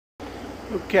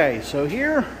Okay, so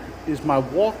here is my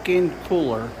walk-in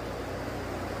cooler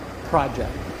project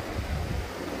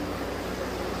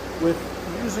with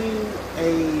using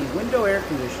a window air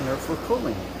conditioner for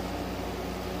cooling.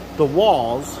 The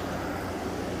walls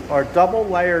are double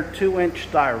layered 2-inch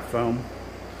styrofoam,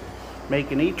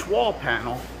 making each wall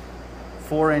panel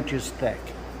 4 inches thick.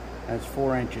 That's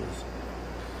 4 inches.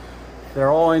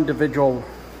 They're all individual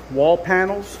wall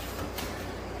panels.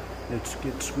 It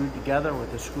gets screwed together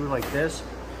with a screw like this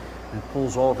and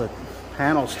pulls all the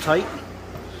panels tight.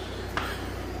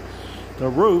 The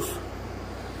roof,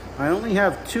 I only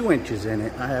have 2 inches in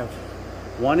it. I have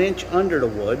 1 inch under the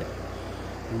wood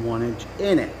and 1 inch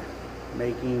in it,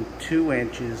 making 2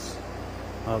 inches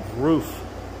of roof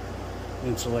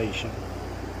insulation.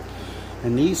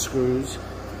 And these screws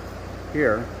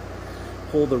here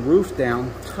pull the roof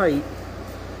down tight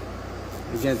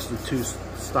against the two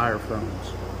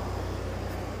styrofoams.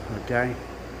 Okay,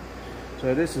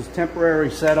 so this is temporary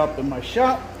setup in my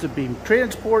shop to be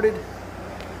transported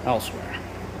elsewhere.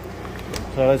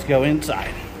 So let's go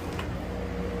inside.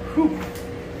 Whew.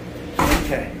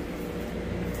 Okay,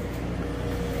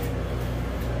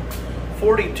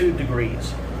 42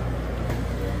 degrees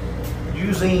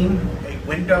using a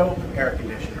window air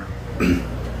conditioner.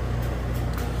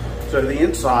 So the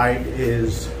inside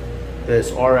is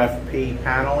this RFP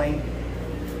paneling,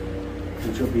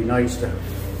 which will be nice to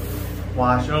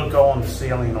wash. It'll go on the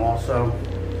ceiling also.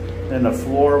 Then the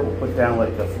floor, we'll put down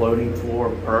like a floating floor,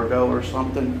 pergo or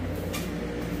something.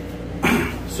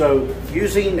 So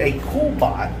using a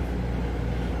CoolBot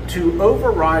to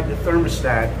override the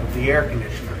thermostat of the air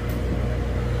conditioner.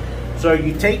 So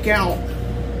you take out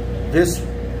this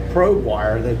probe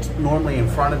wire that's normally in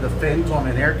front of the fins on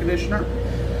an air conditioner,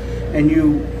 and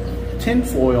you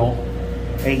tinfoil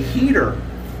a heater.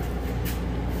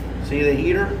 See the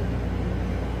heater?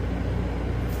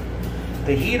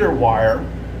 The heater wire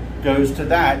goes to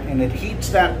that and it heats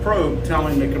that probe,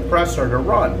 telling the compressor to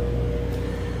run.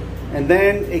 And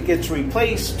then it gets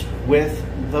replaced with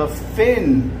the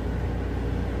fin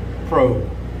probe.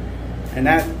 And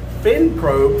that fin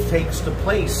probe takes the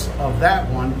place of that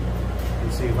one.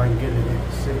 Let's see if I can get it in.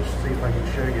 See if I can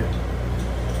show you.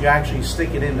 You actually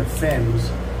stick it in the fins.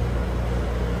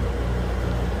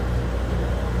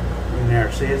 In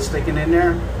there. See it sticking in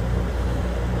there?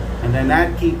 And then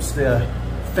that keeps the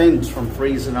fins from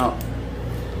freezing up.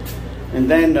 And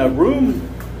then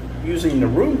using the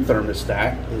room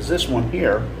thermostat is this one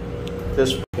here.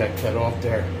 This got cut off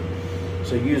there.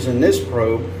 So using this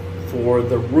probe for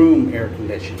the room air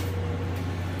conditioning.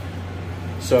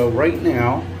 So right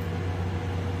now,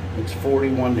 it's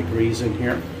 41 degrees in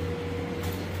here.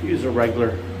 Use a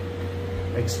regular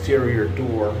exterior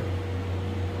door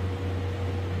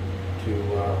to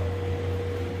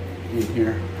in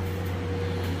here.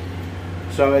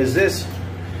 So as this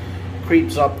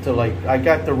creeps up to, like, I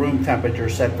got the room temperature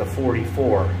set to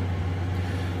 44.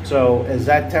 So as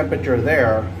that temperature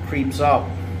there creeps up,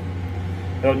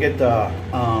 it'll get to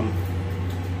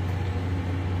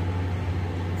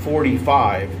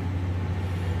 45.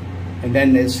 And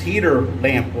then this heater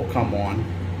lamp will come on.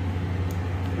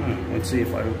 Let's see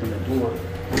if I open the door.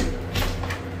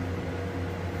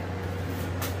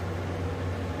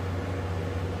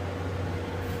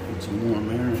 Get some warm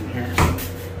air in here.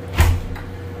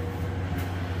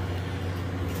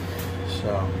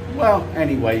 So, well,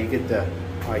 anyway, you get the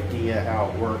idea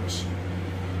how it works.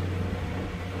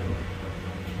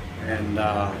 And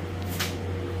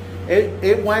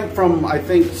it went from, I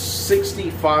think,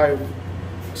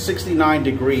 69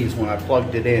 degrees when I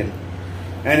plugged it in.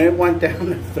 And it went down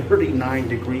to 39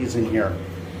 degrees in here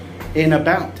in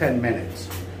about 10 minutes.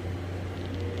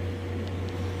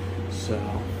 So,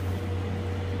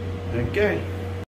 okay.